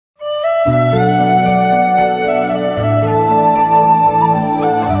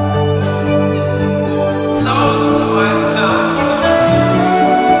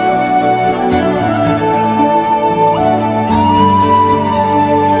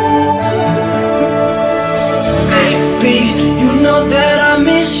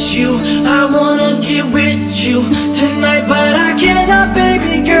Tonight, but I cannot,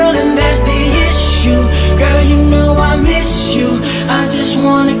 baby girl, and that's the issue. Girl, you know I miss you. I just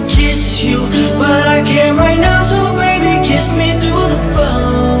wanna kiss you, but I can't right now. So baby, kiss me through the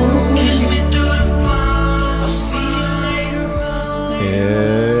phone. Kiss me through the phone. I'll see you later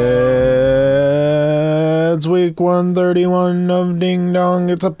on. It's week 131 of Ding Dong.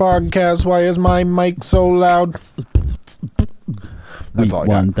 It's a podcast. Why is my mic so loud? That's all I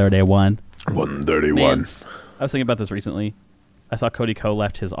got. 131. 131. Man, I was thinking about this recently. I saw Cody Ko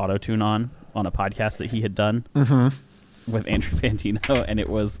left his auto-tune on a podcast that he had done with Andrew Fantino, and it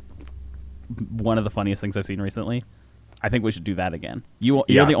was one of the funniest things I've seen recently. I think we should do that again. You're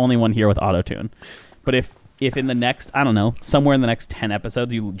the only one here with auto-tune. But if in the next, I don't know, somewhere in the next 10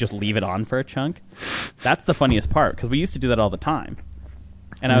 episodes, you just leave it on for a chunk, that's the funniest part, because we used to do that all the time.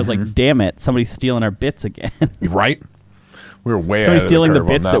 And I was like, damn it, somebody's stealing our bits again. Right? We were way somebody's stealing the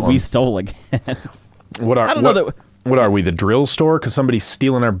bits that we stole again. What are we, the drill store? Because somebody's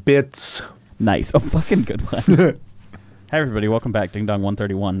stealing our bits. Nice. Oh, fucking good one. Hey, everybody. Welcome back. Ding Dong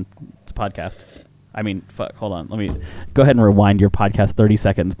 131. It's a podcast. I mean, fuck. Hold on. Let me go ahead and rewind your podcast 30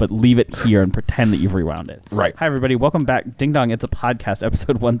 seconds, but leave it here and pretend that you've rewound it. Right. Hi, everybody. Welcome back. Ding Dong. It's a podcast,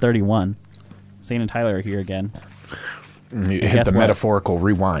 episode 131. Zane and Tyler are here again. You hit the metaphorical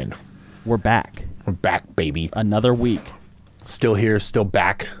rewind. We're back. We're back, baby. Another week. Still here, still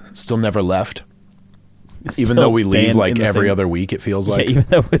back, still never left. Even though we leave like every other week, it feels like. Yeah, even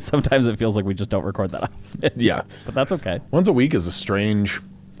though sometimes it feels like we just don't record that often. Yeah. But that's okay. Once a week is a strange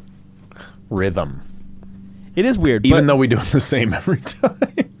rhythm. It is weird. Even though we do it the same every time.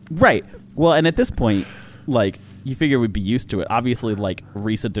 Right. Well, and at this point, like, you figure we'd be used to it. Obviously, like,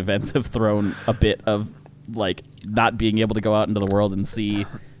 recent events have thrown a bit of, like, not being able to go out into the world and see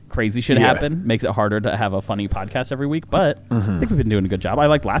crazy shit happen. Makes it harder to have a funny podcast every week. But I think we've been doing a good job. I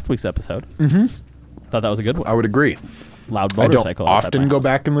liked last week's episode. Thought that was a good one. I would agree. Loud motorcycle. I don't often go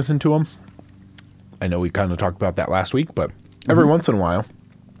back and listen to them. I know we kind of talked about that last week, but every once in a while,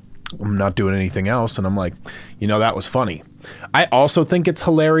 I'm not doing anything else, and I'm like, that was funny. I also think it's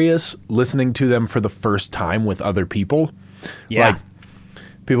hilarious listening to them for the first time with other people. Yeah. Like,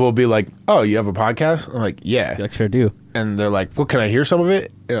 people will be like, oh, you have a podcast? I'm like, yeah. I sure do. And they're like, well, can I hear some of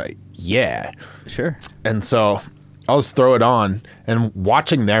it? And I'm like, yeah. Sure. And so I'll just throw it on, and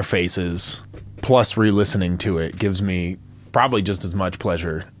watching their faces plus re-listening to it gives me probably just as much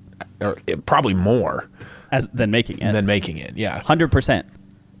pleasure, or probably more than making it. Yeah. 100%.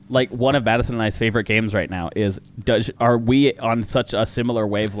 Like, one of Madison and I's favorite games right now is, are we on such a similar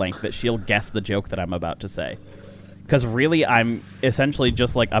wavelength that she'll guess the joke that I'm about to say? Because really, I'm essentially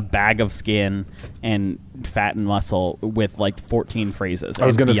just like a bag of skin and fat and muscle with like 14 phrases. I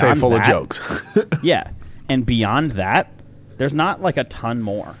was going to say full of jokes. Yeah. And beyond that, there's not like a ton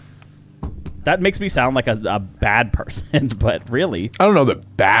more. That makes me sound like a bad person, but really, I don't know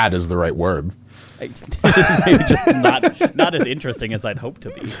that bad is the right word. Maybe just not as interesting as I'd hope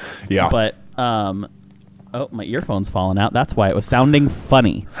to be. Yeah. But oh, my earphone's falling out. That's why it was sounding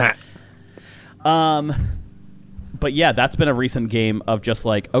funny. But yeah, that's been a recent game of just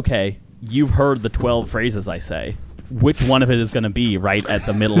like, okay, you've heard the 12 phrases I say. Which one of it is going to be right at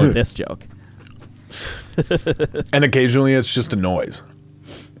the middle of this joke? And occasionally it's just a noise.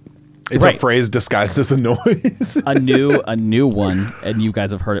 It's a phrase disguised as a noise. a new one, and you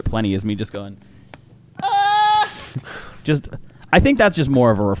guys have heard it plenty, is me just going, just, I think that's just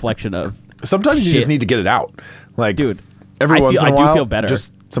more of a reflection of sometimes you just need to get it out. Like, dude, every once in a while, I do feel better.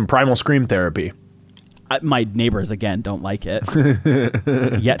 Just some primal scream therapy. My neighbors, again, don't like it.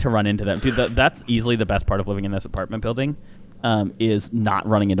 Yet to run into them. Dude, that's easily the best part of living in this apartment building, is not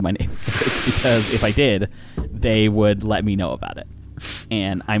running into my neighbors. Because if I did, they would let me know about it.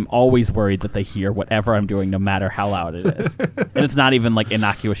 And I'm always worried that they hear whatever I'm doing, no matter how loud it is. And it's not even like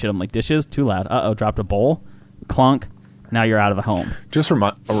innocuous shit. I'm like, dishes, too loud. Uh-oh, dropped a bowl. Clunk. Now you're out of the home. Just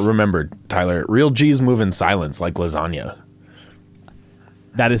remember, Tyler, real G's move in silence like lasagna.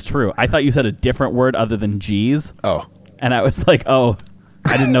 That is true. I thought you said a different word other than G's. Oh. And I was like, oh,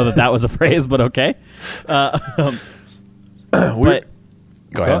 I didn't know that was a phrase, but okay. But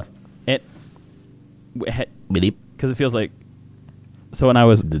go ahead. Because it feels like, so when I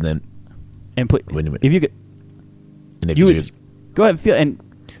was, if you could, go ahead and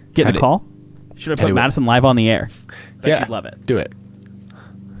get in a call. Should I put Madison live on the air? Bet she'd love it. Do it.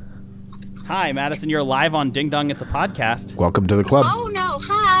 Hi, Madison. You're live on Ding Dong. It's a podcast. Welcome to the club. Oh no,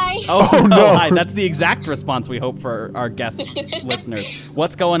 hi. Oh, no. Hi. That's the exact response we hope for our guest listeners.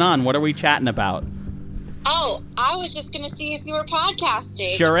 What's going on? What are we chatting about? Oh, I was just gonna see if you were podcasting.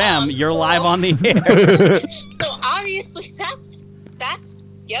 Sure am. You're live on the air. So obviously that's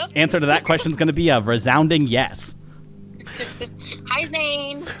yep. Answer to that question is going to be a resounding yes. Hi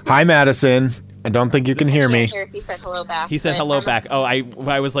Zane. Hi, Madison. I don't think you can hear me. He said hello back. He said but hello I'm- back. Oh,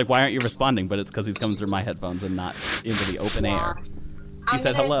 I was like, why aren't you responding? But it's because he's coming through my headphones and not into the open air. I'm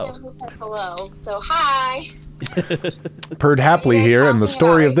said gonna hello. assume he said hello. So hi. Perd Hapley What are you here, guys and the talking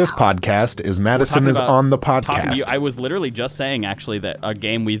story about of this right podcast is Madison Talking is about- on the talking to you. podcast. I was literally just saying, actually, that a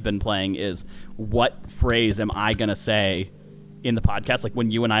game we've been playing is what phrase am I going to say in the podcast? Like,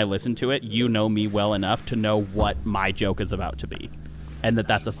 when you and I listen to it, you know me well enough to know what my joke is about to be. And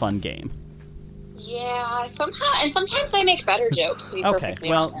that's a fun game. Yeah, sometimes I make better jokes. To be Okay, perfectly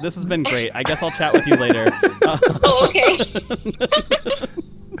well, honest. this has been great. I guess I'll chat with you later. Oh, okay.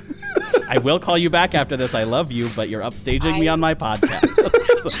 I will call you back after this. I love you, but you're upstaging me on my podcast.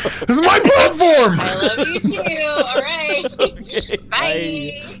 So- This is my platform! I love you too. All right.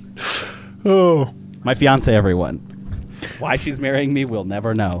 Bye. Oh, my fiance, everyone. Why she's marrying me, we'll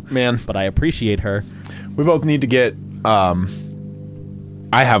never know. man. But I appreciate her. We both need to get, I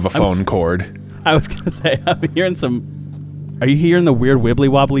have a phone cord. I was going to say, I'm hearing some... Are you hearing the weird wibbly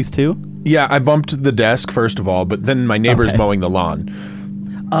wobblies too? Yeah, I bumped the desk, first of all, but then my neighbor's Okay. mowing the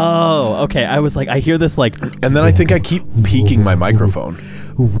lawn. Oh, okay. I was like, I hear this like... And then I think I keep peeking my microphone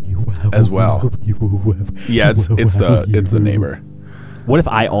as well. Yeah, it's the neighbor. What if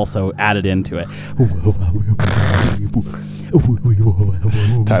I also added into it?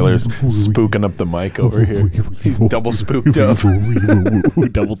 Tyler's spooking up the mic over here. He's double spooked up.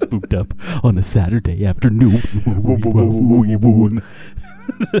 Double spooked up on a Saturday afternoon.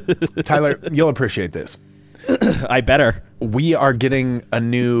 Tyler, you'll appreciate this. I better. We are getting a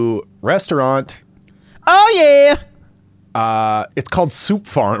new restaurant. Oh, yeah. It's called Soup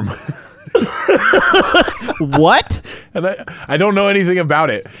Farm. What? And I don't know anything about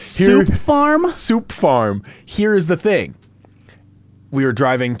it. Soup farm? Soup Farm. Here is the thing. We were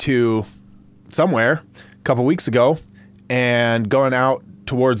driving to somewhere a couple weeks ago and going out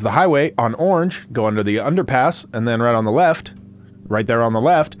towards the highway on Orange, go under the underpass, and then right on the left, right there on the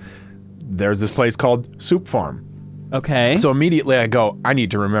left, there's this place called Soup Farm. Okay. So immediately I go, I need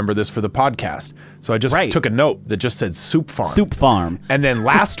to remember this for the podcast. So I just Right. took a note that just said Soup Farm. Soup farm. And then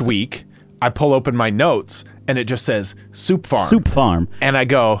last week, I pull open my notes and it just says Soup Farm. Soup farm. And I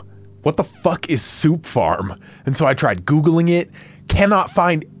go, what the fuck is Soup Farm? And so I tried Googling it, cannot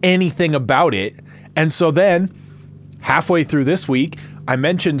find anything about it. And so then, halfway through this week, I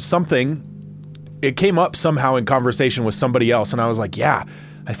mentioned something. It came up somehow in conversation with somebody else. And I was like, yeah,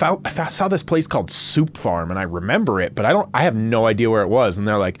 I saw this place called Soup Farm and I remember it, but I have no idea where it was. And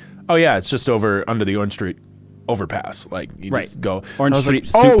they're like, oh yeah, it's just over under the Orange Street overpass. Like, you Right. just go. Orange And I was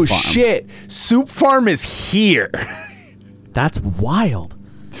Street like, Soup oh Farm. shit, Soup Farm is here. That's wild.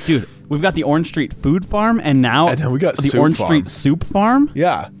 Dude, we've got the Orange Street Food Farm and now we got the Soup Orange Farm. Street Soup Farm?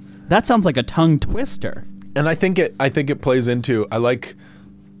 Yeah. That sounds like a tongue twister. And I think it plays into, I like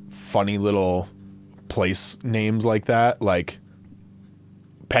funny little place names like that. Like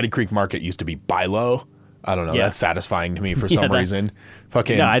Paddy Creek Market used to be Bilo. I don't know. Yeah. That's satisfying to me for Yeah, some that- reason.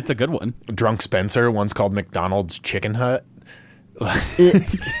 Fucking Yeah, it's a good one. Drunk Spencer once called McDonald's Chicken Hut.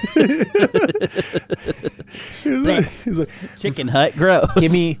 He's like, Chicken Hut, gross.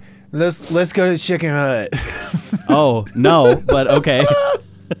 give me, let's go to Chicken Hut. Oh, no, but okay.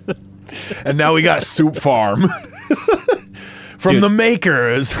 And now we got Soup Farm. From Dude. the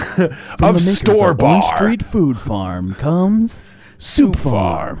makers From of the makers Store of Bar. Orange Street Food Farm comes Soup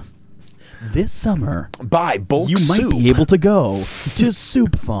Farm. Farm. This summer, Buy bulk you might soup. be able to go to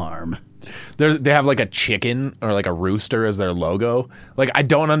Soup Farm. They have like a chicken or like a rooster as their logo. Like, I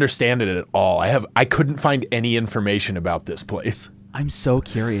don't understand it at all. I couldn't find any information about this place. I'm so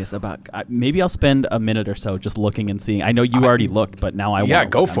curious about. Maybe I'll spend a minute or so just looking and seeing. I know you already looked, but now I Yeah, want.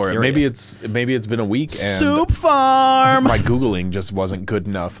 go for it. Maybe it's been a week and Soup Farm. my Googling just wasn't good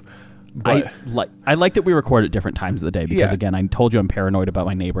enough. But I like that we record at different times of the day because Yeah. again, I told you I'm paranoid about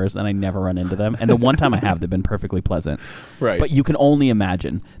my neighbors and I never run into them. And the one time I have, they've been perfectly pleasant. Right. But you can only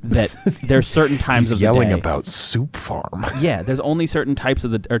imagine that there's certain times he's of yelling the day. about Soup Farm. Yeah, there's only certain types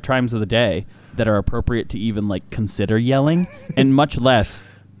of times of the day that are appropriate to even like consider yelling, and much less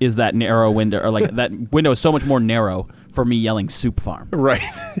is that narrow window, or like that window is so much more narrow for me yelling Soup Farm. Right.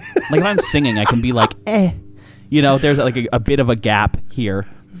 Like if I'm singing, I can be like, you know, there's like a bit of a gap here.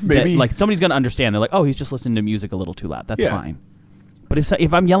 Maybe- That, like somebody's gonna understand. They're like, oh, he's just listening to music a little too loud. That's Yeah. fine. But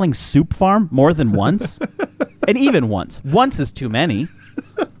if I'm yelling Soup Farm more than once, and even once is too many.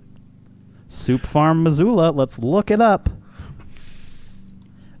 Soup Farm, Missoula. Let's look it up.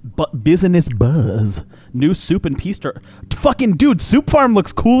 But business buzz. New soup and pea store. Fucking dude, Soup Farm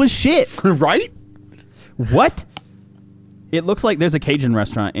looks cool as shit. Right? What? It looks like there's a Cajun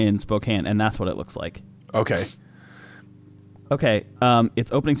restaurant in Spokane, and that's what it looks like. Okay. Okay.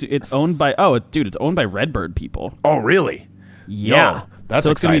 It's opening. It's owned by. Oh, dude, it's owned by Redbird people. Oh, really? Yeah. Yo, that's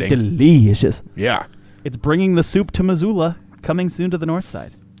so it's exciting. Gonna be delicious. Yeah. It's bringing the soup to Missoula. Coming soon to the north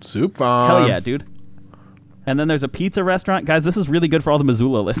side. Soup Farm. Hell yeah, dude. And then there's a pizza restaurant. Guys, this is really good for all the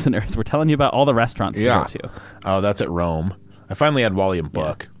Missoula listeners. We're telling you about all the restaurants to go to. Oh, that's at Rome. I finally had Wally and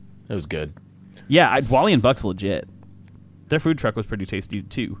Buck. It was good. Yeah, Wally and Buck's legit. Their food truck was pretty tasty,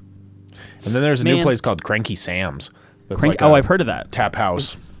 too. And then there's a new place called Cranky Sam's. That's I've heard of that. Tap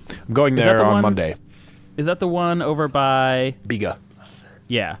house. I'm going there on Monday. Is that the one over by... Biga.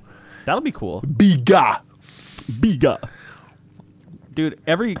 Yeah. That'll be cool. Biga. Dude,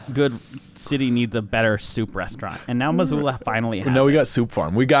 every good city needs a better soup restaurant, and now Missoula finally has No, we it. got Soup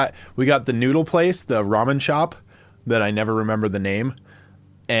Farm. We got the noodle place, the ramen shop that I never remember the name,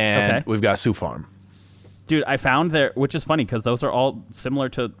 and we've got Soup Farm. Dude, I found which is funny because those are all similar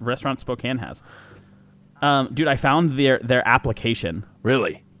to restaurants Spokane has. Dude, I found their application.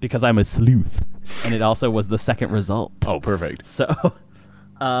 Really? Because I'm a sleuth, and it also was the second result. Oh, perfect. So,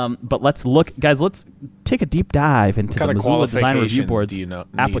 but let's look, guys. Let's take a deep dive into the Missoula Design Review Board's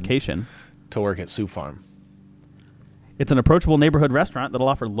application to work at Soup Farm. It's an approachable neighborhood restaurant that'll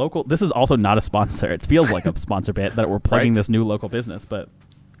offer local. This is also not a sponsor. It feels like a sponsor bit that we're plugging this new local business, but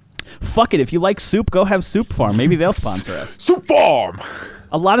fuck it. If you like soup, go have Soup Farm. Maybe they'll sponsor us. Soup Farm.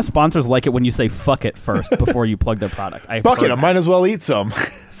 A lot of sponsors like it when you say fuck it first before you plug their product. Fuck it. I might as well eat some.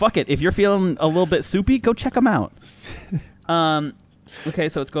 Fuck it. If you're feeling a little bit soupy, go check them out. Okay,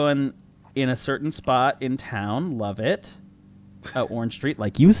 so it's going in a certain spot in town. Love it. Orange Street,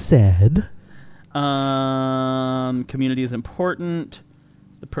 like you said. Community is important.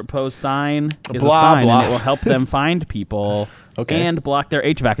 The proposed sign is a sign, and it will help them find people and block their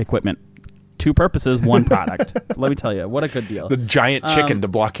HVAC equipment. 2 purposes, 1 product. Let me tell you, what a good deal. The giant chicken to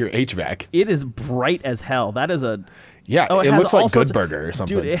block your HVAC. It is bright as hell. That is a... Yeah, it looks like Good Burger or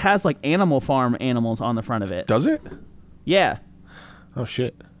something. Dude, it has like Animal Farm animals on the front of it. Does it? Yeah. Oh,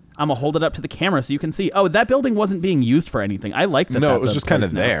 shit. I'm going to hold it up to the camera so you can see. Oh, that building wasn't being used for anything. I like that. No, it was just kind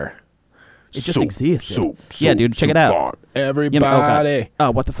of there. It just exists. Soup, yeah, dude, check it out. Farm. Everybody. Oh,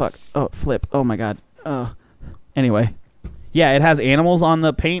 what the fuck? Oh, flip. Oh, my God. Oh. Anyway. Yeah, it has animals on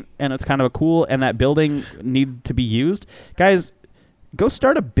the paint, and it's kind of cool, and that building need to be used. Guys, go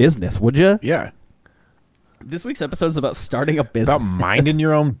start a business, would you? Yeah. This week's episode is about starting a business. About minding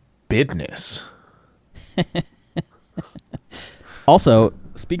your own business. Also,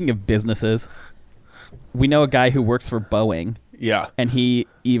 speaking of businesses, we know a guy who works for Boeing. Yeah. And he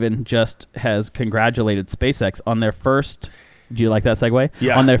even just has congratulated SpaceX on their first... Do you like that segue?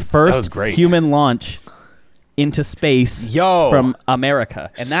 Yeah. On their first that was great. Human launch into space from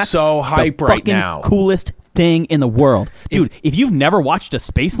America. And that's so hype the right fucking now. Coolest thing in the world. Dude, if you've never watched a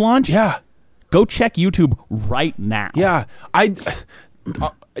space launch, go check YouTube right now. Yeah.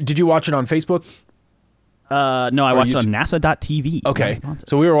 Did you watch it on Facebook? No, I watched it on NASA.tv. Okay.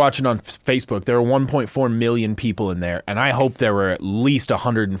 So we were watching on Facebook. There were 1.4 million people in there, and I hope there were at least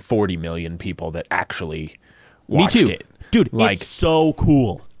 140 million people that actually watched it. Dude, it's so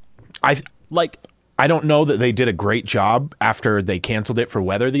cool. I don't know that they did a great job after they canceled it for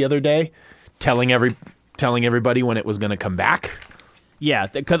weather the other day, telling everybody when it was going to come back. Yeah,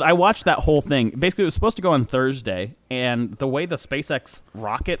 because I watched that whole thing. Basically, it was supposed to go on Thursday, and the way the SpaceX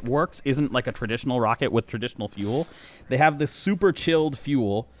rocket works isn't like a traditional rocket with traditional fuel. They have this super chilled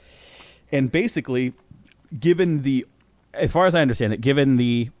fuel, and basically, as far as I understand it, given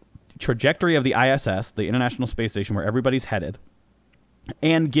the trajectory of the ISS, the International Space Station, where everybody's headed,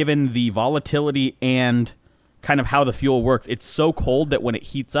 and given the volatility and kind of how the fuel works, it's so cold that when it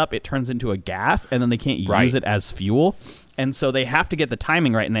heats up, it turns into a gas, and then they can't use it as fuel. And so they have to get the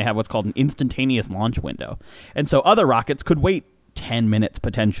timing right, and they have what's called an instantaneous launch window. And so other rockets could wait 10 minutes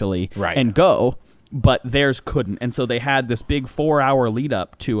potentially and go, but theirs couldn't. And so they had this big 4-hour lead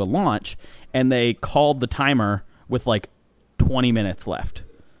up to a launch, and they called the timer with like 20 minutes left.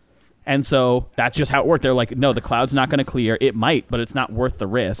 And so that's just how it worked. They're like, no, the cloud's not going to clear. It might, but it's not worth the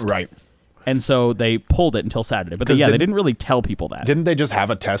risk. Right. And so they pulled it until Saturday. But they didn't really tell people that. Didn't they just have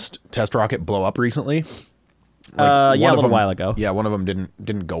a test rocket blow up recently? A little while ago. Yeah, one of them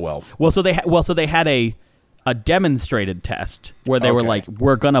didn't go well. Well, so they had a demonstrated test where they were like,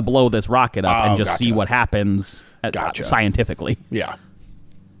 we're going to blow this rocket up and just see what happens Gotcha. Scientifically. Yeah.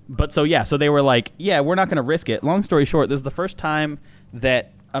 But so they were like, yeah, we're not going to risk it. Long story short, this is the first time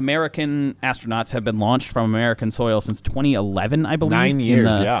that American astronauts have been launched from American soil since 2011, I believe. 9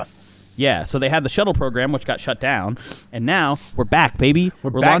 years, yeah. Yeah, so they had the shuttle program, which got shut down, and now we're back, baby.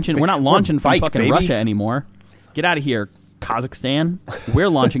 We're back, launching. We're not launching from bike, fucking baby. Russia anymore. Get out of here, Kazakhstan. We're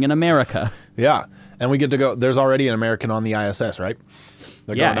launching in America. Yeah. And we get to go. There's already an American on the ISS, right?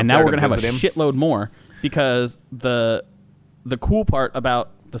 They're Yeah, going up and now there we're gonna have a visit him. shitload more because the cool part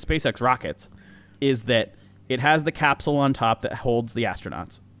about the SpaceX rockets is that it has the capsule on top that holds the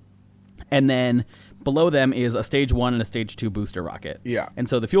astronauts, and then below them is a stage 1 and a stage 2 booster rocket. Yeah. And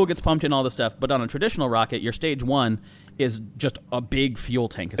so the fuel gets pumped in all this stuff, but on a traditional rocket, your stage 1 is just a big fuel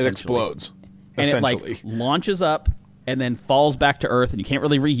tank. It Essentially. explodes. And essentially. it like launches up and then falls back to Earth, and you can't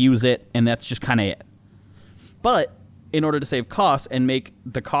really reuse it, and that's just kind of it. But in order to save costs and make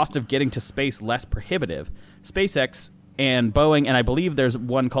the cost of getting to space less prohibitive, SpaceX and Boeing, and I believe there's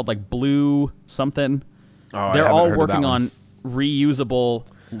one called like Blue something, I they're haven't all heard of working that one. on reusable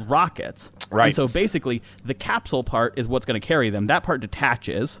rockets. Right. And so basically, the capsule part is what's going to carry them. That part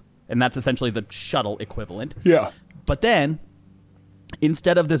detaches, and that's essentially the shuttle equivalent. Yeah. But then,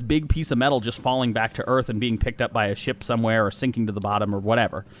 instead of this big piece of metal just falling back to Earth and being picked up by a ship somewhere or sinking to the bottom or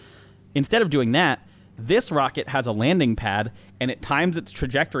whatever, instead of doing that, this rocket has a landing pad, and it times its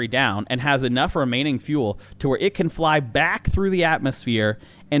trajectory down and has enough remaining fuel to where it can fly back through the atmosphere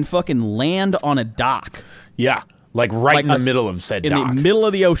and fucking land on a dock. Yeah. Like right Like in the a- middle of said in dock. the middle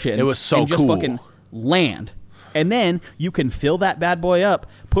of the ocean. It was so and just cool. fucking land. And then you can fill that bad boy up,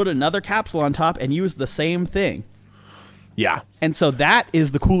 put another capsule on top, and use the same thing. Yeah. And so that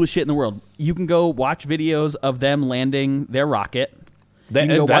is the coolest shit in the world. You can go watch videos of them landing their rocket. That, You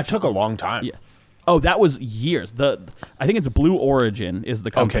can go that watch- took a long time. Yeah. Oh, that was years. I think it's Blue Origin is the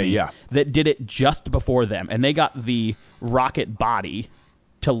company yeah. that did it just before them, and they got the rocket body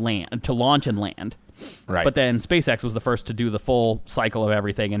to launch and land. Right. But then SpaceX was the first to do the full cycle of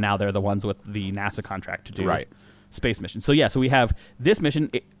everything, and now they're the ones with the NASA contract to do Right. space missions. So so we have this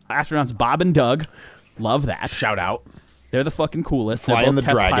mission. Astronauts Bob and Doug, love that. Shout out. They're the fucking coolest. Flying They're both the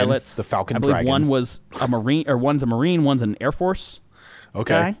test Dragon, pilots. the Falcon I believe Dragon. one was a Marine, or one's a Marine, one's an Air Force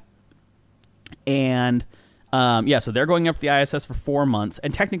Okay. guy. And so they're going up to the ISS for 4 months,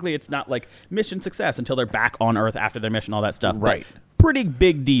 and technically it's not like mission success until they're back on Earth after their mission, all that stuff. But Right. pretty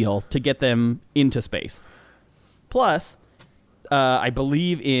big deal to get them into space. Plus, I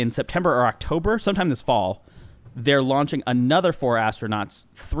believe in September or October, sometime this fall, they're launching another 4 astronauts,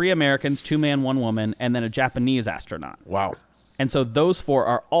 3 Americans, 2 man, 1 woman, and then a Japanese astronaut. Wow. And so those 4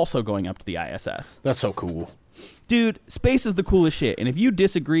 are also going up to the ISS. That's so cool. Dude, space is the coolest shit. And if you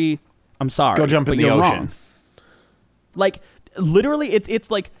disagree, I'm sorry. Go jump in but the you're ocean. wrong. Like, literally,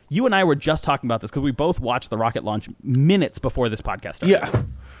 it's like you and I were just talking about this because we both watched the rocket launch minutes before this podcast started. Yeah.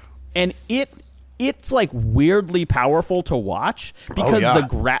 And it's like weirdly powerful to watch because yeah.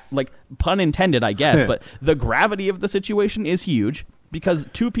 like pun intended, I guess, but the gravity of the situation is huge because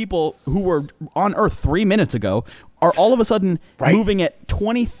 2 people who were on Earth 3 minutes ago are all of a sudden Right. moving at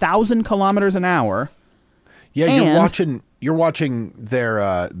 20,000 kilometers an hour. Yeah, And- you're watching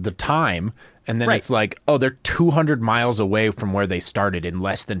their the time, and then Right. it's like, oh, they're 200 miles away from where they started in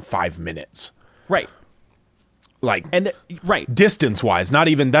less than 5 minutes. Right. Like, And right. distance wise,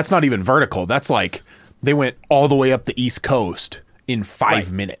 that's not even vertical. That's like they went all the way up the East Coast in 5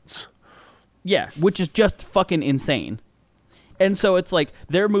 Right. minutes. Yeah, which is just fucking insane. And so it's like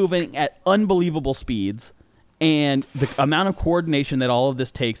they're moving at unbelievable speeds, and the amount of coordination that all of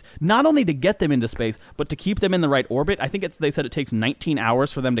this takes, not only to get them into space, but to keep them in the right orbit. I think they said it takes 19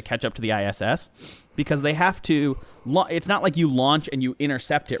 hours for them to catch up to the ISS because they have to. It's not like you launch and you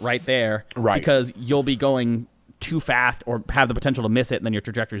intercept it right there, Right. Because you'll be going too fast or have the potential to miss it, and then your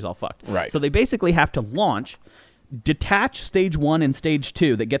trajectory's all fucked. Right. So they basically have to launch, detach stage 1 and stage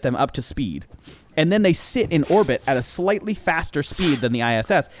 2 that get them up to speed, and then they sit in orbit at a slightly faster speed than the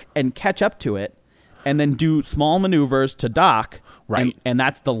ISS and catch up to it, and then do small maneuvers to dock, Right. and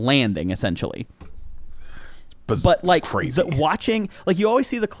that's the landing essentially. But But like crazy. watching, like you always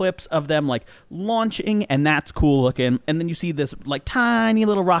see the clips of them like launching, and that's cool looking, and then you see this like tiny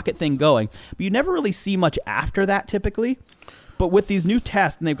little rocket thing going, but you never really see much after that typically. But with these new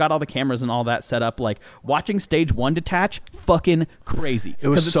tests, and they've got all the cameras and all that set up, like watching stage 1 detach, fucking crazy. It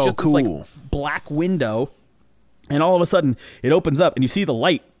was 'Cause it's so just this, like, cool. black window, and all of a sudden it opens up, and you see the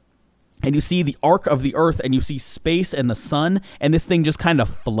light, and you see the arc of the Earth, and you see space and the sun, and this thing just kind of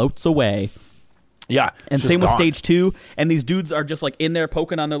floats away. yeah, And it's same just with gone. stage 2, and these dudes are just like in there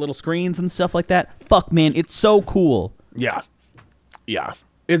poking on their little screens and stuff like that. Fuck, man, it's so cool. Yeah. Yeah.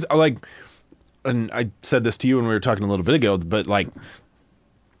 It's like and I said this to you when we were talking a little bit ago, but like,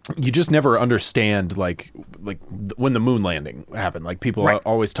 you just never understand like when the moon landing happened. Like people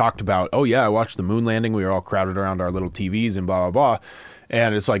always talked about, oh yeah, I watched the moon landing. We were all crowded around our little TVs and blah, blah, blah.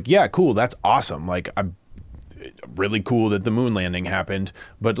 And it's like, yeah, cool. That's awesome. Like I'm really cool that the moon landing happened,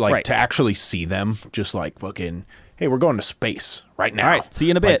 but like to actually see them just like fucking, hey, we're going to space right now. All right. See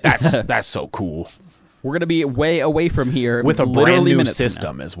you in a bit. Like, that's so cool. We're going to be way away from here. With a brand new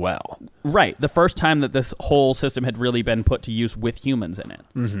system as well. Right. The first time that this whole system had really been put to use with humans in it.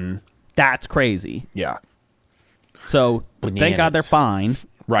 Mm-hmm. That's crazy. Yeah. So thank God they're fine.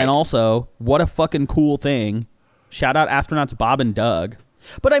 Right. And also, what a fucking cool thing. Shout out astronauts Bob and Doug.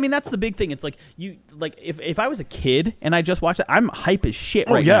 But I mean, that's the big thing. It's like if I was a kid and I just watched it, I'm hype as shit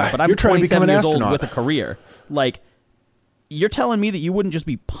right now. But I'm you're trying to become 27 an years old astronaut with a career. Like, you're telling me that you wouldn't just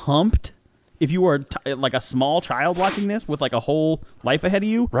be pumped if you were like a small child watching this with like a whole life ahead of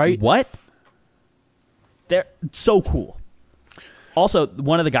you? Right. What? They're so cool. Also,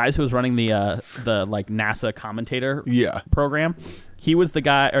 one of the guys who was running the like NASA commentator program, he was the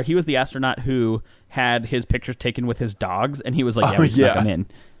guy, or he was the astronaut who had his pictures taken with his dogs, and he was like, "Yeah, we snuck him in."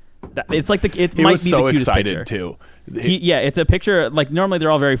 It's like it he might was be so the cutest excited picture. too. It's a picture like normally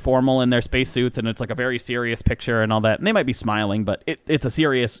they're all very formal in their spacesuits, and it's like a very serious picture and all that. And they might be smiling, but it's a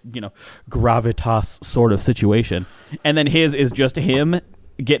serious, gravitas sort of situation. And then his is just him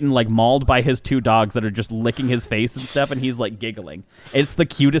getting like mauled by his two dogs that are just licking his face and stuff, and he's like giggling. It's the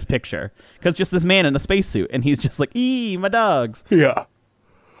cutest picture because just this man in a spacesuit, and he's just like, "Eee, my dogs." Yeah.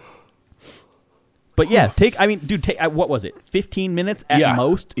 But yeah, what was it? 15 minutes at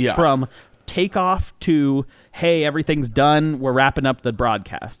most from takeoff to, hey, everything's done. We're wrapping up the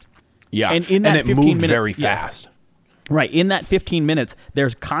broadcast. Yeah. And in that it 15 moved minutes, very fast. Right. In that 15 minutes,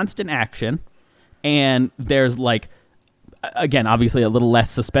 there's constant action, and there's like, again, obviously a little less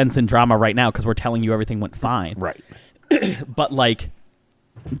suspense and drama right now because we're telling you everything went fine. Right. But like,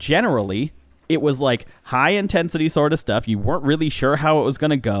 generally, it was like high intensity sort of stuff. You weren't really sure how it was going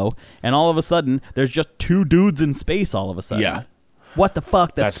to go. And all of a sudden, there's just two dudes in space all of a sudden. Yeah. What the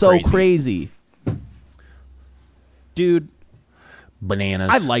fuck? That's so crazy. Dude. Bananas.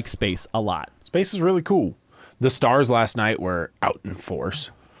 I like space a lot. Space is really cool. The stars last night were out in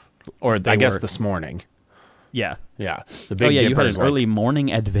force. Or I guess this morning. Yeah. Yeah. The Big Dipper's you had an early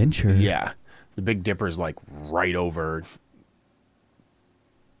morning adventure. Yeah. The Big Dipper's like right over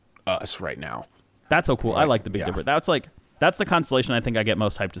us right now. That's so cool. I like the Big Dipper. That's the constellation I think I get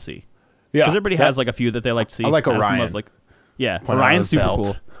most hyped to see. Yeah. Because everybody has like a few that they like to see. I like Orion. Most, Orion's super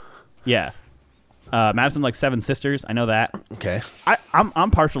cool. Yeah. Madison likes Seven Sisters. I know that. Okay.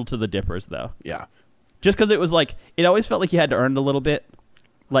 I'm partial to the Dippers though. Yeah. Just because it was like, it always felt like you had to earn it a little bit.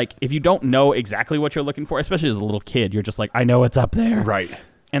 Like if you don't know exactly what you're looking for, especially as a little kid, you're just like, I know it's up there. Right.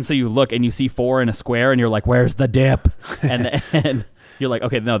 And so you look and you see 4 in a square and you're like, where's the dip? And then you're like,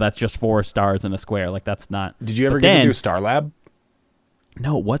 okay, no, that's just 4 stars in a square. Like that's not. Did you ever get to do Star Lab?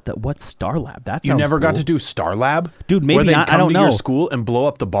 No, what's Star Lab? That you never cool. got to do Star Lab, dude. Maybe where they'd not. come I don't to know. your school and blow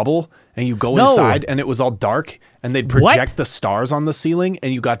up the bubble, and you go inside, and it was all dark, and they'd project the stars on the ceiling,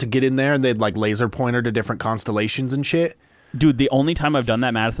 and you got to get in there, and they'd like laser pointer to different constellations and shit. Dude, the only time I've done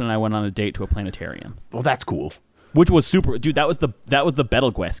that, Madison and I went on a date to a planetarium. Well, that's cool. Which was super, dude. That was the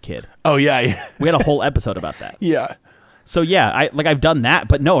Betelgeuse kid. Oh yeah. We had a whole episode about that. Yeah. So yeah, I've done that,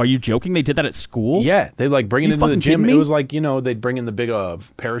 but no, are you joking? They did that at school? Yeah, they like bring it into the gym. Me? It was like they'd bring in the big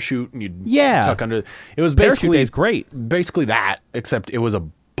parachute and you'd tuck under. It was Parachute basically Day's great. Basically that, except it was a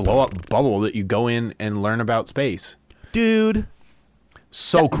blow up bubble that you go in and learn about space. Dude,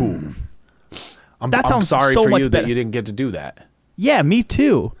 so cool. I'm sorry so for much you better. that you didn't get to do that. Yeah, me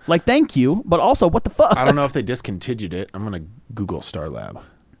too. Like, thank you, but also, what the fuck? I don't know if they discontinued it. I'm gonna Google Star Lab.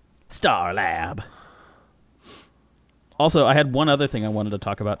 Star Lab. Also, I had one other thing I wanted to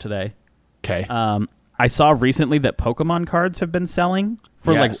talk about today. Okay. I saw recently that Pokemon cards have been selling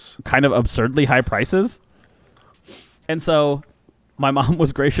for like kind of absurdly high prices. And so my mom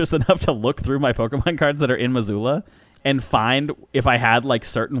was gracious enough to look through my Pokemon cards that are in Missoula and find if I had like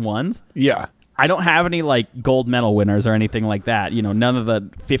certain ones. Yeah. I don't have any like gold medal winners or anything like that. None of the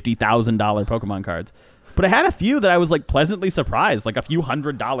 $50,000 Pokemon cards. But I had a few that I was like pleasantly surprised. Like a few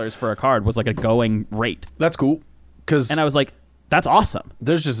 $100s for a card was like a going rate. That's cool. And I was like, that's awesome.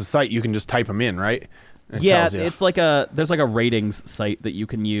 There's just a site you can just type them in, right? Yeah, it's like there's like a ratings site that you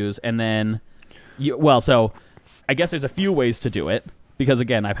can use, and then so I guess there's a few ways to do it because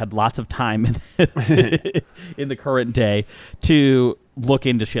again, I've had lots of time in the current day to look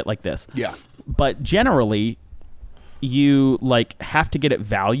into shit like this. Yeah. But generally, you like have to get it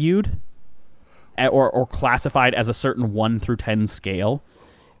valued or classified as a certain 1 through 10 scale.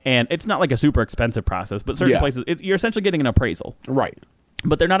 And it's not like a super expensive process, but certain places, you're essentially getting an appraisal. Right.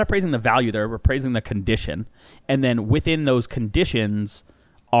 But they're not appraising the value, they're appraising the condition. And then within those conditions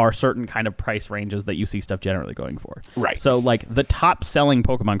are certain kind of price ranges that you see stuff generally going for. Right. So, like, the top-selling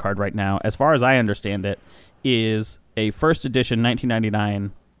Pokemon card right now, as far as I understand it, is a first edition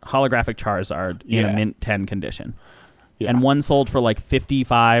 1999 holographic Charizard in a Mint 10 condition. Yeah. And one sold for, like,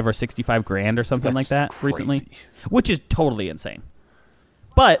 55 or 65 grand or something like that recently. Which is totally insane.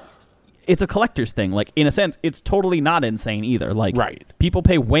 But it's a collector's thing. Like, in a sense, it's totally not insane either. Like, people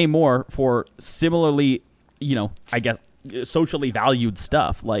pay way more for similarly, you know, I guess, socially valued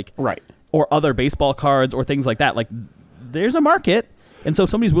stuff, like, or other baseball cards or things like that. Like, there's a market, and so if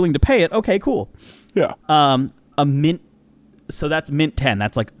somebody's willing to pay it, okay, cool. Yeah. A Mint, so that's Mint 10.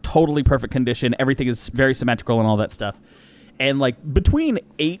 That's, like, totally perfect condition. Everything is very symmetrical and all that stuff. And, like, between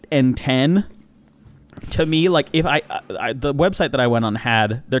 8 and 10... To me, like, if I the website that I went on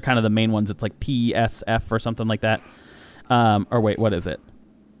had, they're kind of the main ones. It's like PSF or something like that. Or wait, what is it?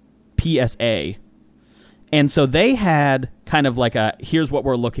 PSA. And so they had kind of like a, here's what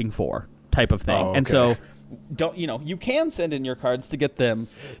we're looking for type of thing. Oh, okay. And so, you can send in your cards to get them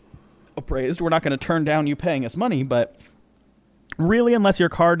appraised. We're not going to turn down you paying us money, but really, unless your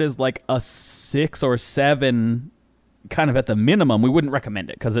card is like a 6 or 7 kind of at the minimum, we wouldn't recommend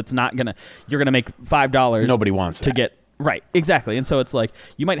it because it's not gonna. You're gonna make $5. Nobody wants to get right, exactly. And so it's like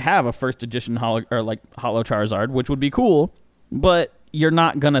you might have a first edition holo Charizard, which would be cool, but you're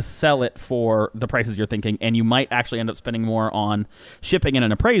not gonna sell it for the prices you're thinking, and you might actually end up spending more on shipping and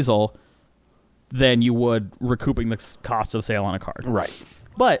an appraisal than you would recouping the cost of sale on a card. Right.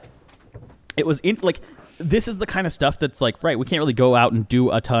 But it was this is the kind of stuff that's like, right, we can't really go out and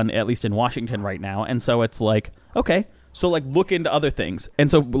do a ton, at least in Washington right now. And so it's like, okay, so like look into other things. And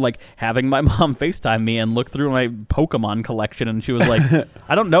so like having my mom FaceTime me and look through my Pokemon collection, and she was like,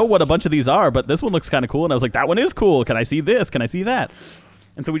 I don't know what a bunch of these are, but this one looks kind of cool. And I was like, that one is cool. Can I see this? Can I see that?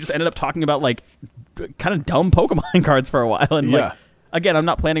 And so we just ended up talking about like kind of dumb Pokemon cards for a while. And like, again, I'm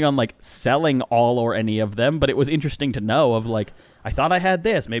not planning on like selling all or any of them, but it was interesting to know of like, I thought I had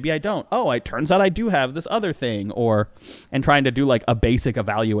this, maybe I don't. Oh, it turns out I do have this other thing, and trying to do like a basic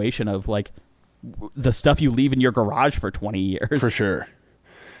evaluation of like the stuff you leave in your garage for 20 years. For sure.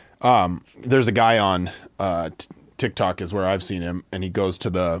 There's a guy on TikTok is where I've seen him, and he goes to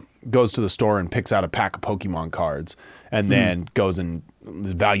the store and picks out a pack of Pokemon cards, and then goes and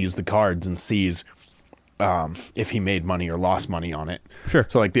values the cards and sees if he made money or lost money on it. Sure.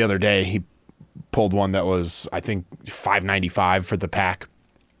 So like the other day, he pulled one that was, I think, $5.95 for the pack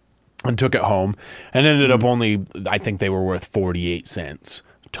and took it home and ended up only, I think they were worth 48 cents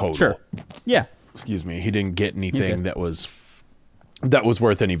total. Sure. Yeah. Excuse me. He didn't get anything that was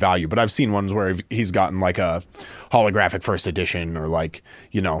worth any value, but I've seen ones where he's gotten like a holographic first edition or like,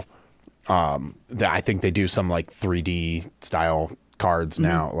 I think they do some like 3D style cards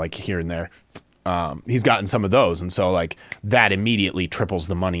now, like here and there. He's gotten some of those, and so like that immediately triples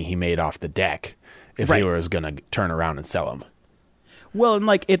the money he made off the deck if he was going to turn around and sell them. Well, and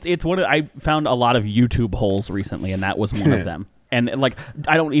like it's one of, I found a lot of YouTube holes recently, and that was one of them. And like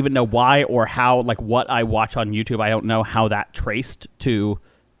I don't even know why or how, like what I watch on YouTube, I don't know how that traced to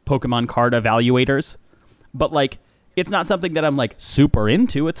Pokemon card evaluators. But like it's not something that I'm like super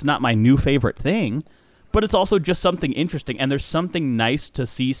into. It's not my new favorite thing. But it's also just something interesting, and there's something nice to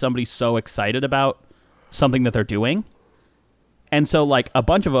see somebody so excited about something that they're doing. And so, like, a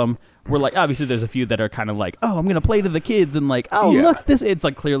bunch of them were like, obviously there's a few that are kind of like, oh, I'm going to play to the kids, and like, oh, look, this, it's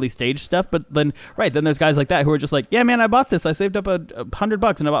like clearly staged stuff. But then, then there's guys like that who are just like, yeah, man, I bought this. I saved up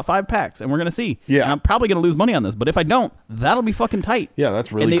 $100 and I bought 5 packs, and we're going to see. Yeah. And I'm probably going to lose money on this, but if I don't, that'll be fucking tight. Yeah,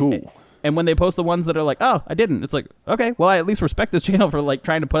 that's really cool. And when they post the ones that are like, oh, I didn't, it's like, okay, well, I at least respect this channel for like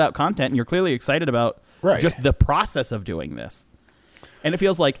trying to put out content, and you're clearly excited about just the process of doing this. And it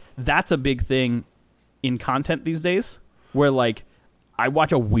feels like that's a big thing in content these days, where like I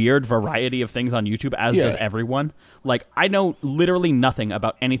watch a weird variety of things on YouTube, as does everyone. Like I know literally nothing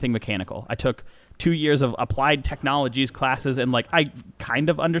about anything mechanical. I took 2 years of applied technologies classes, and like I kind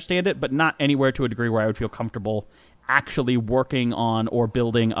of understand it, but not anywhere to a degree where I would feel comfortable actually working on or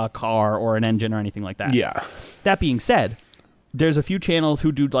building a car or an engine or anything like that. Yeah. That being said, there's a few channels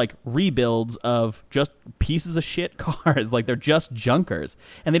who do like rebuilds of just pieces of shit cars. Like they're just junkers,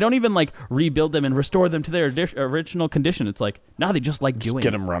 and they don't even like rebuild them and restore them to their original condition. It's like, nah, they just like doing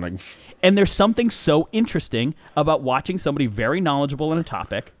get them running. And there's something so interesting about watching somebody very knowledgeable in a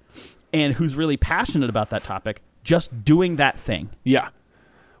topic and who's really passionate about that topic just doing that thing. Yeah.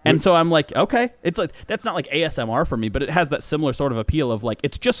 And so I'm like, okay, it's like, that's not like ASMR for me, but it has that similar sort of appeal of like,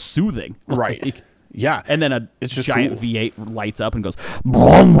 it's just soothing. Right. Like, Yeah. And then It's just giant cool. V8 lights up and goes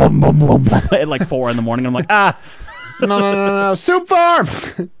boom, boom, boom, boom, boom, at like 4 a.m. I'm like, No. Soup Farm.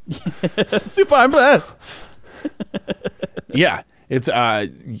 super. I'm Yeah. It's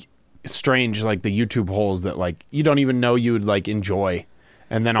strange, like the YouTube holes that like you don't even know you would like enjoy.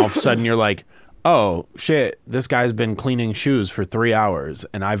 And then all of a sudden you're like, oh shit, this guy's been cleaning shoes for 3 hours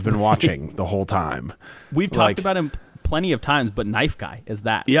and I've been watching the whole time. We've talked about him plenty of times, but Knife Guy is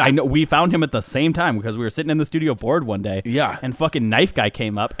that. Yeah. I know we found him at the same time because we were sitting in the studio bored one day. Yeah. And fucking Knife Guy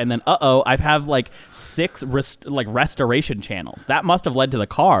came up, and then I have like 6 restoration channels. That must have led to the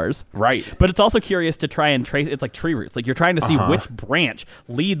cars. Right. But it's also curious to try and trace. It's like tree roots. Like you're trying to see which branch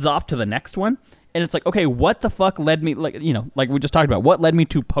leads off to the next one. And it's like, okay, what the fuck led me, like, you know, like we just talked about, what led me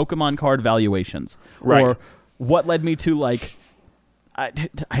to Pokemon card valuations? Right. Or what led me to, like, I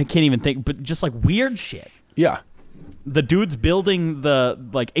can't even think, but just like weird shit. Yeah. The dude's building the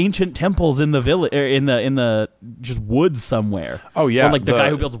like ancient temples in the village, in the just woods somewhere. Oh, yeah, or like the the guy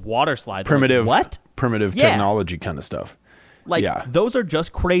who builds water slides. Primitive Like, what? Primitive Yeah. technology kind of stuff. Like Yeah. those are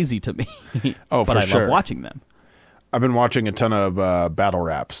just crazy to me. Oh, but for I sure. love watching them. I've been watching a ton of battle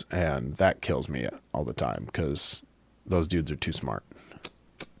raps, and that kills me all the time because those dudes are too smart.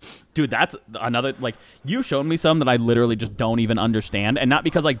 Dude, that's another, like, you've shown me some that I literally just don't even understand, and not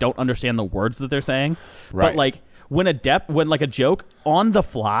because I don't understand the words that they're saying, Right. but like when like a joke on the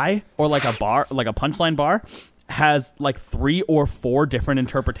fly or like a bar, like a punchline bar has like 3 or 4 different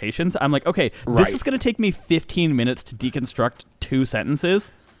interpretations, I'm like, okay, Right. this is going to take me 15 minutes to deconstruct 2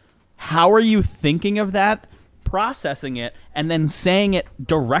 sentences. How are you thinking of that, processing it, and then saying it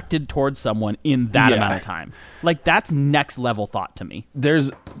directed towards someone in that Yeah. amount of time? Like, that's next level thought to me.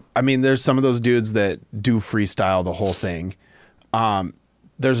 There's some of those dudes that do freestyle the whole thing.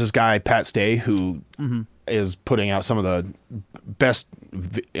 There's this guy, Pat Stay, who is putting out some of the best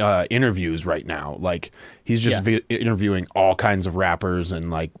interviews right now. Like, he's just interviewing all kinds of rappers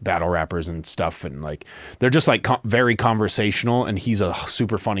and like battle rappers and stuff, and like they're just like very conversational, and he's a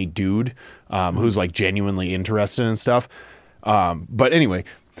super funny dude who's like genuinely interested in stuff. But anyway,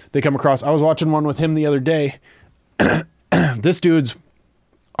 they come across, I was watching one with him the other day. This dude's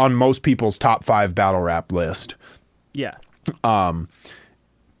on most people's top 5 battle rap list. Yeah.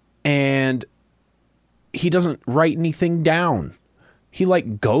 And he doesn't write anything down. He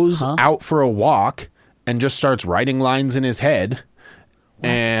like goes out for a walk and just starts writing lines in his head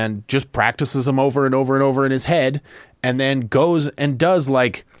and just practices them over and over and over in his head, and then goes and does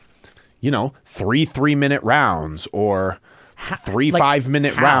like, you know, 3 3-minute rounds or 3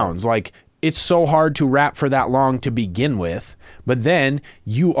 5-minute rounds. Like, it's so hard to rap for that long to begin with, but then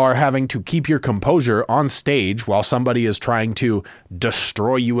you are having to keep your composure on stage while somebody is trying to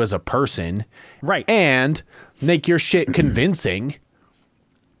destroy you as a person. Right. And make your shit convincing.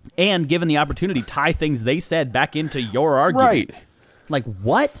 And given the opportunity, tie things they said back into your argument. Right. Like,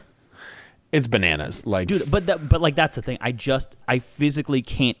 what? It's bananas. Like, Dude, but like, that's the thing. I physically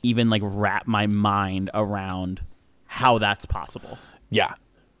can't even like wrap my mind around how that's possible. yeah.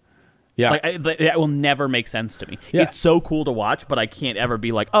 Yeah. Like, that will never make sense to me. Yeah. It's so cool to watch, but I can't ever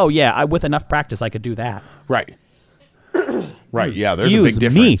be like, oh yeah, with enough practice, I could do that. Right. Right. Yeah. There's a big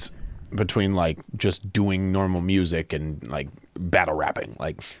Excuse me. difference between like just doing normal music and like battle rapping.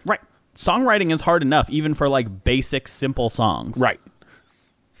 Like, Right. Songwriting is hard enough, even for like basic, simple songs. right.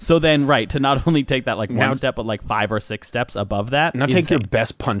 So then, to not only take that like Now- one step, but like 5 or 6 steps above that. Now take your insane.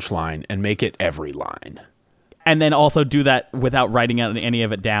 best punchline and make it every line. And then also do that without writing any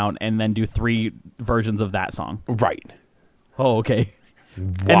of it down, and then do 3 versions of that song. Right. Oh, okay.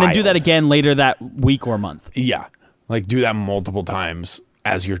 And then do that Wild. again later that week or month. Yeah. Like, do that multiple times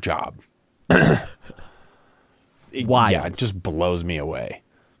as your job. Wild. Yeah, it just blows me away.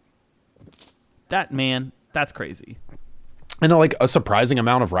 That's crazy. I know, like, a surprising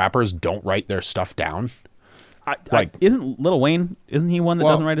amount of rappers don't write their stuff down. Isn't Lil Wayne? Isn't he one that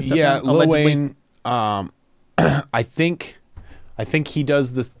doesn't write his stuff yeah, down? Lil Allegedly? Wayne. I think he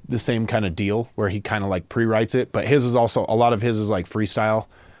does the same kind of deal where he kind of like pre-writes it, but his is also, a lot of his is like freestyle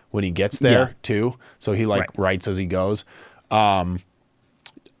when he gets there Yeah. too. So he like writes as he goes.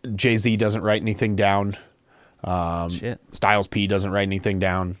 Jay-Z doesn't write anything down. Shit. Styles P doesn't write anything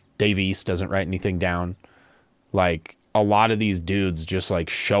down. Dave East doesn't write anything down. Like, a lot of these dudes just like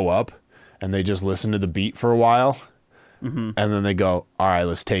show up and they just listen to the beat for a while, and then they go, all right,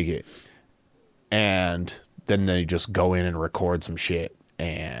 let's take it. And then they just go in and record some shit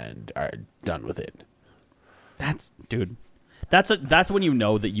and are done with it. That's when you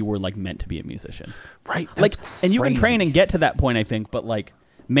know that you were like meant to be a musician. Right. Like, and you can crazy. train and get to that point, I think, but like,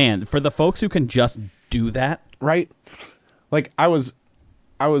 man, for the folks who can just do that. Right. Like, I was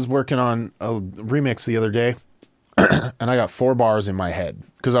I was working on a remix the other day, and I got 4 bars in my head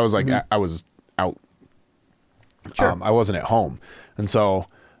because I was like, I was out. Sure. I wasn't at home, and so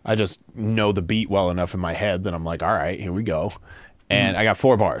I just know the beat well enough in my head that I'm like, all right, here we go, and I got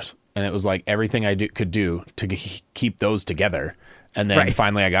 4 bars, and it was like everything I could do to keep those together, and then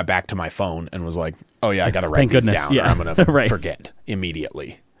finally I got back to my phone and was like, oh yeah, I got to write these down, or I'm gonna forget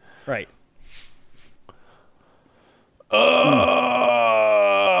immediately. Right.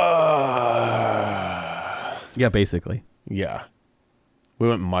 Yeah, basically. Yeah. We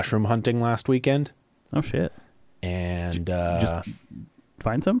went mushroom hunting last weekend. Oh, shit. And just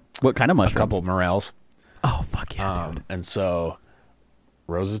find some? What kind of mushrooms? a couple morels. Oh, fuck yeah, dude. And so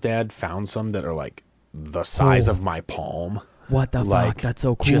Rose's dad found some that are like the size of my palm. What the like, fuck? That's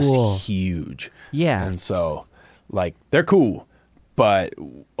so cool. Just huge. Yeah. And so, like, they're cool, but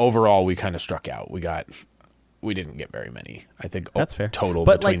overall we kind of struck out. We didn't get very many. I think that's fair. Total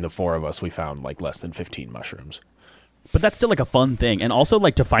but between like, the 4 of us, we found like less than 15 mushrooms. But that's still like a fun thing, and also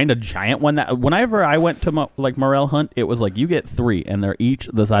like to find a giant one. That whenever I went to like morel hunt, it was like you get 3, and they're each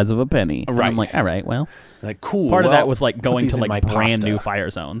the size of a penny. And right. I'm like, all right, well, like cool. Part of that was like going to like brand pasta. new fire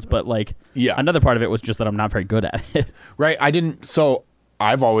zones, but like yeah. Another part of it was just that I'm not very good at it. Right. So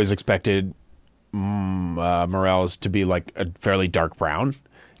I've always expected morels to be like a fairly dark brown.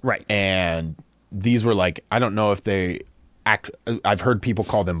 Right. And these were like, I don't know if they I've heard people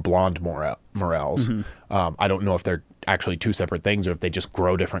call them blonde morels. I don't know if they're actually 2 separate things or if they just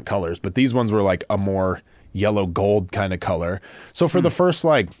grow different colors, but these ones were like a more yellow gold kind of color. So for the first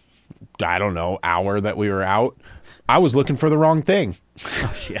like, I don't know, hour that we were out, I was looking for the wrong thing.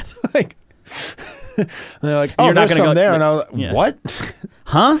 Oh shit. Like, they're like, oh, there's some there. And I was like, what?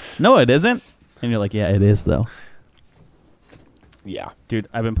 Huh? No, it isn't. And you're like, yeah, it is though. Yeah. Dude,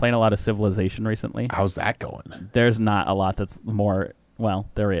 I've been playing a lot of Civilization recently. How's that going? There's not a lot that's more, well,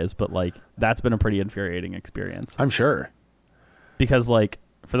 there is, but like that's been a pretty infuriating experience. I'm sure. Because like,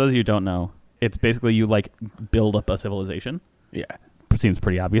 for those of you who don't know, it's basically you like build up a civilization. Yeah. Seems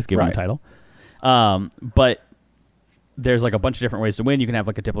pretty obvious given the title. But there's like a bunch of different ways to win. You can have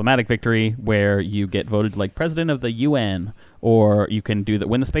like a diplomatic victory where you get voted like president of the UN, or you can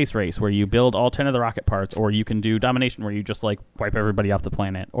win the space race where you build all 10 of the rocket parts, or you can do domination where you just like wipe everybody off the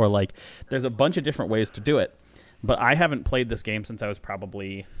planet, or like there's a bunch of different ways to do it. But I haven't played this game since I was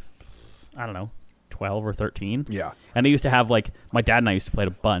probably, I don't know, 12 or 13. Yeah. And I used to have like, my dad and I used to play it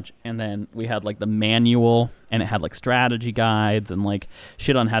a bunch, and then we had like the manual, and it had like strategy guides and like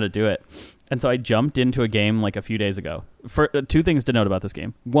shit on how to do it. And so I jumped into a game like a few days ago. For 2 things to note about this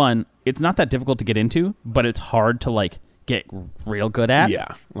game. 1, it's not that difficult to get into, but it's hard to like get real good at.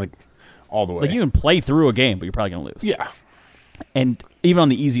 Yeah, like all the way. Like you can play through a game, but you're probably going to lose. Yeah. And even on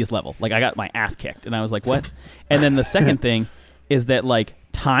the easiest level, like I got my ass kicked, and I was like, what? And then the second thing is that like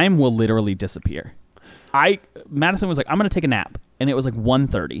time will literally disappear. Madison was like, I'm going to take a nap. And it was like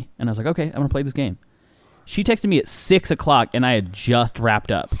 1:30. And I was like, okay, I'm going to play this game. She texted me at 6 o'clock, and I had just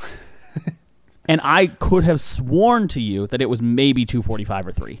wrapped up. And I could have sworn to you that it was maybe 2:45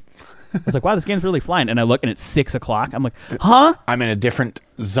 or 3. I was like, wow, this game's really flying. And I look, and it's 6 o'clock. I'm like, huh? I'm in a different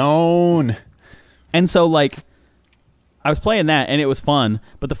zone. And so, like, I was playing that, and it was fun.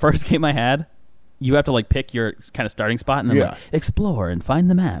 But the first game I had, you have to, like, pick your kind of starting spot and then, like, explore and find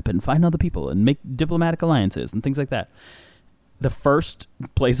the map and find other people and make diplomatic alliances and things like that. The first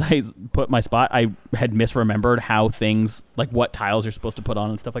place I put my spot, I had misremembered how things, like, what tiles you're supposed to put on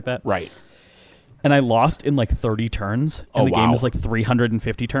and stuff like that. Right. And I lost in like 30 turns, and the game is like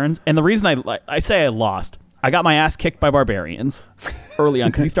 350 turns. And the reason I say I lost, I got my ass kicked by barbarians early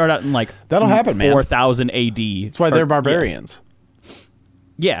on because you start out in like that'll happen, 4000 AD. That's why they're barbarians.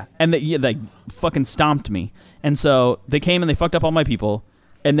 Yeah, and they fucking stomped me, and so they came and they fucked up all my people.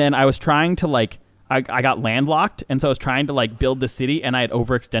 And then I was trying to like I got landlocked, and so I was trying to like build the city, and I had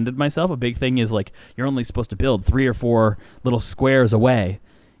overextended myself. A big thing is like you're only supposed to build 3 or 4 little squares away.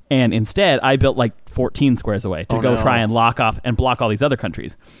 And instead, I built like 14 squares away to try and lock off and block all these other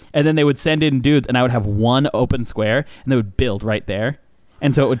countries. And then they would send in dudes, and I would have one open square, and they would build right there.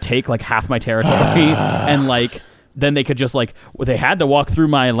 And so it would take like half my territory, and like then they could just like they had to walk through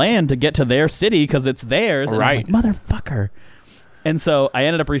my land to get to their city because it's theirs. And right, I'm like, motherfucker. And so I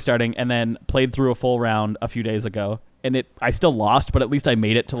ended up restarting, and then played through a full round a few days ago, and I still lost, but at least I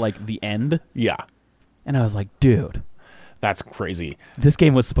made it to like the end. Yeah, and I was like, dude. That's crazy. This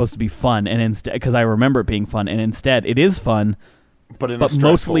game was supposed to be fun, and instead, because I remember it being fun, and instead it is fun, but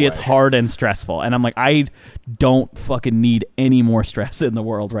mostly it's hard and stressful. And I'm like, I don't fucking need any more stress in the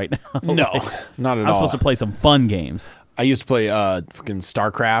world right now. No, not at all. I'm supposed to play some fun games. I used to play fucking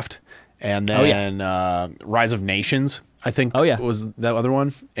StarCraft, and then Rise of Nations. I think Oh, yeah. was that other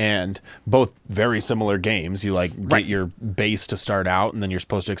one. And both very similar games. You like get Right. your base to start out, and then you're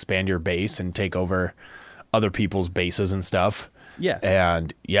supposed to expand your base and take over other people's bases and stuff. Yeah.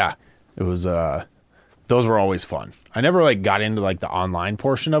 And yeah, it was those were always fun. I never like got into like the online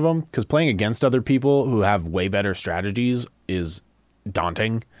portion of them because playing against other people who have way better strategies is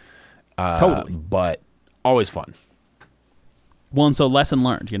daunting. Totally. But always fun. Well, and so lesson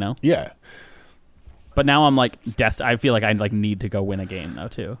learned, you know? Yeah. But now I'm like, I feel like I like need to go win a game now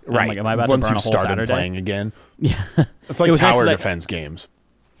too. And I'm like, am I about Once to burn you've a whole started Saturday? playing again. Yeah. It's like It was nice tower 'cause defense games.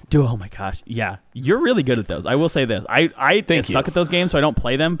 Dude, oh my gosh. Yeah. You're really good at those. I will say this. I Thank suck you. at those games, so I don't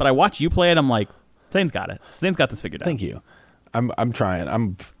play them, but I watch you play it. I'm like, Zane's got it. Zane's got this figured out. Thank you. I'm trying.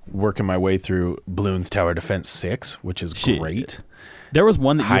 I'm working my way through Bloons Tower Defense 6, which is Shit. great. There was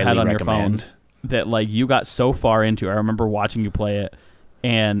one that you Highly had on recommend. your phone that like you got so far into. I remember watching you play it,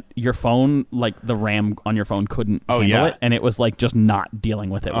 and your phone, like the RAM on your phone couldn't handle yeah. it, and it was like just not dealing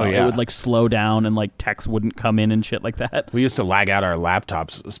with it. Oh, well. yeah. It would like slow down, and like text wouldn't come in and shit like that. We used to lag out our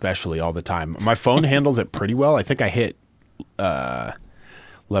laptops, especially all the time. My phone handles it pretty well. I think I hit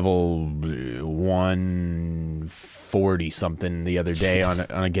level 140 something the other day on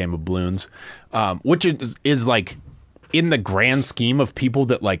a game of Bloons, which is like in the grand scheme of people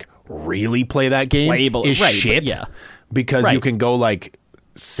that like really play that game Playable- is right, but shit. yeah. Because you Right. can go like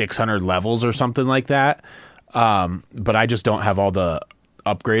 600 levels or something like that. But I just don't have all the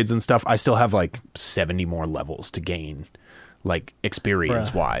upgrades and stuff. I still have like 70 more levels to gain, like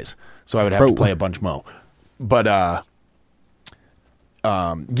experience wise. So I would have to Bro. play a bunch more. But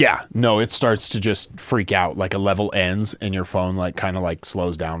yeah, no, it starts to just freak out. Like a level ends and your phone like kind of like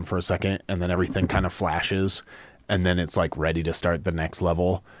slows down for a second, and then everything kind of flashes, and then it's like ready to start the next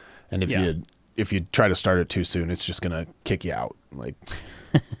level. And if you try to start it too soon, it's just gonna kick you out. Like,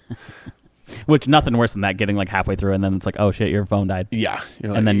 Which nothing worse than that, getting like halfway through, and then it's like, oh shit, your phone died. yeah,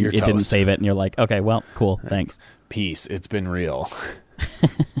 you're like, And then you're it didn't toast. save it, and you're like, okay, well, cool, thanks. Peace. It's been real.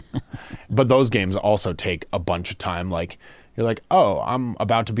 But those games also take a bunch of time. Like, you're like, oh, I'm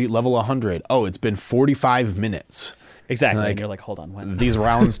about to beat level 100. Oh, it's been 45 minutes. Exactly. Like, and you're like, hold on, what? These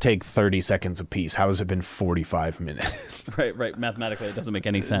rounds take 30 seconds apiece. How has it been 45 minutes? Right. Mathematically, it doesn't make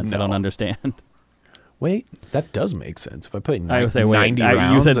any sense. I No. don't understand. Wait, that does make sense. If I play I would say, 90 wait,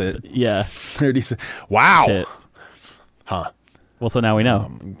 rounds you said, at yeah. 30 se- Wow. Shit. Huh. Well, so now we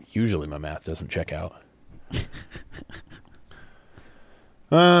know. Usually my math doesn't check out.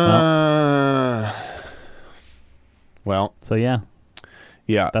 Well, So yeah,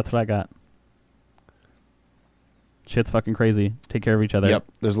 yeah. that's what I got. Shit's fucking crazy. Take care of each other. Yep.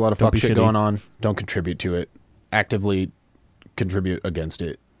 There's a lot of Don't fuck be shit shitty. going on. Don't contribute to it. Actively contribute against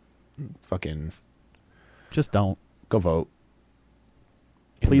it. Fucking Just don't. go vote.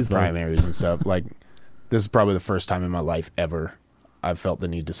 In Please the vote. primaries and stuff. Like, this is probably the first time in my life ever I've felt the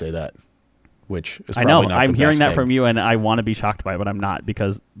need to say that. Which is I probably know. not I'm the hearing best that thing. from you, and I want to be shocked by it, but I'm not,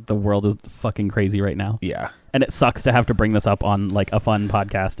 because the world is fucking crazy right now. Yeah. And it sucks to have to bring this up on like a fun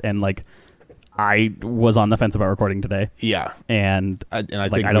podcast, and like I was on the fence about recording today, Yeah. and I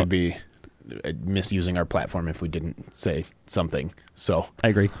like, think I we'd don't- be misusing our platform if we didn't say something. So I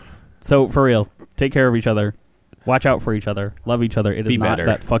agree. So for real, take care of each other, watch out for each other, love each other. It is Be not better.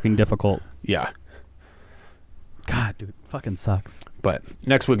 that fucking difficult. yeah. God, dude, fucking sucks. But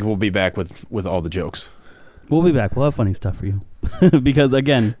next week we'll be back with all the jokes. We'll be back. We'll have funny stuff for you, because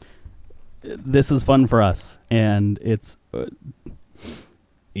again, this is fun for us, and it's.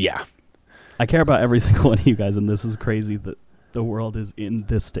 Yeah. I care about every single one of you guys, and this is crazy that the world is in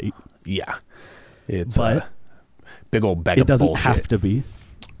this state. Yeah. It's But a big old bag It of doesn't bullshit. have to be.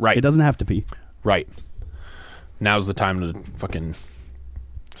 Right. It doesn't have to be. Right. Now's the time to fucking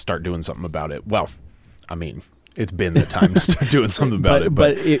start doing something about it. Well, I mean, it's been the time to start doing something about it.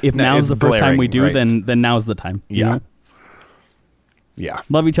 But if no, now's it's the first time we do, glaring, right? then now's the time. you Yeah. know? Yeah.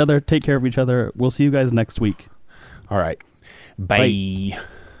 Love each other. Take care of each other. We'll see you guys next week. All right. Bye.